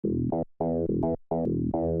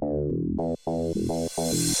Hi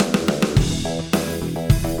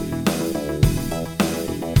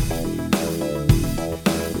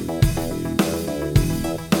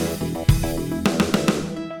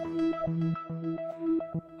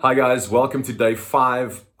guys, welcome to day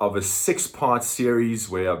 5 of a 6-part series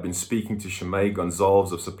where I've been speaking to Shimei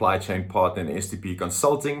Gonzalez of Supply Chain Partner and STP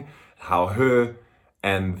Consulting, how her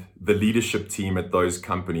and the leadership team at those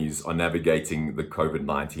companies are navigating the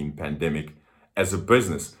COVID-19 pandemic as a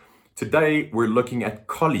business. Today we're looking at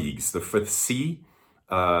colleagues, the 5th C.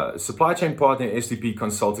 Supply Chain Partner and STP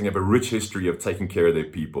Consulting have a rich history of taking care of their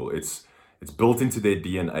people. It's built into their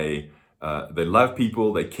DNA. They love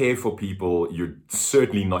people, they care for people. You're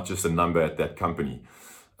certainly not just a number at that company.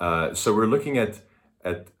 So we're looking at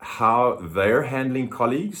how they're handling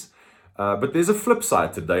colleagues. But there's a flip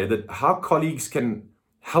side today, that how colleagues can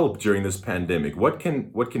help during this pandemic. What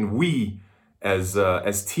can we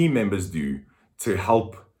as team members do to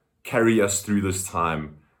help carry us through this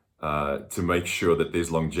time, to make sure that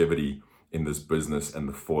there's longevity in this business and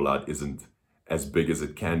the fallout isn't as big as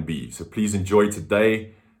it can be. So please enjoy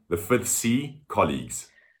today. The 5th C, colleagues.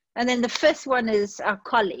 And then the 5th one is our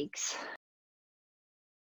colleagues.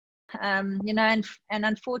 And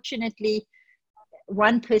unfortunately,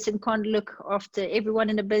 one person can't look after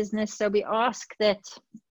everyone in the business. So we ask that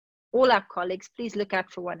all our colleagues, please look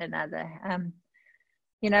out for one another.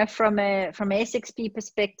 From a SXP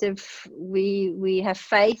perspective, we have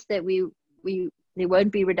faith that there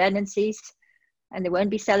won't be redundancies and there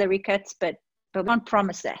won't be salary cuts, but we can't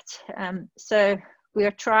promise that. So we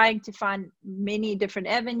are trying to find many different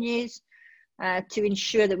avenues to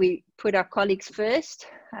ensure that we put our colleagues first.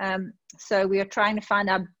 So we are trying to find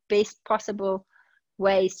our best possible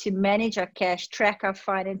ways to manage our cash, track our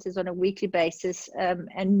finances on a weekly basis,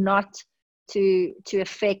 and not to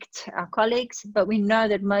affect our colleagues. But we know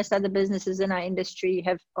that most other businesses in our industry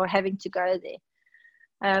are having to go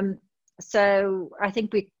there. So I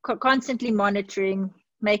think we're constantly monitoring,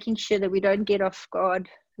 making sure that we don't get off guard,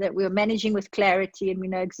 that we're managing with clarity and we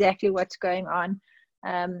know exactly what's going on,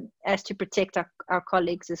 as to protect our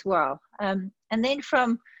colleagues as well. And then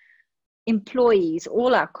from employees,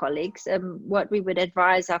 all our colleagues, what we would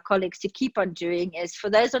advise our colleagues to keep on doing is, for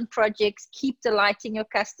those on projects, keep delighting your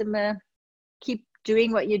customer, keep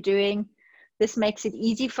doing what you're doing. This makes it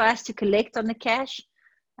easy for us to collect on the cash,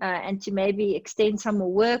 and to maybe extend some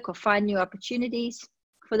more work or find new opportunities.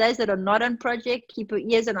 For those that are not on project, keep your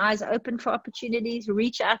ears and eyes open for opportunities.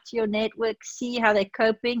 Reach out to your network, see how they're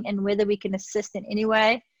coping and whether we can assist in any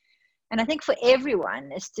way. And I think for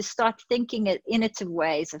everyone is to start thinking of innovative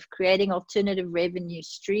ways of creating alternative revenue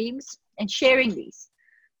streams and sharing these.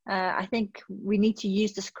 I think we need to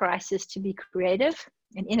use this crisis to be creative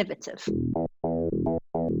and innovative.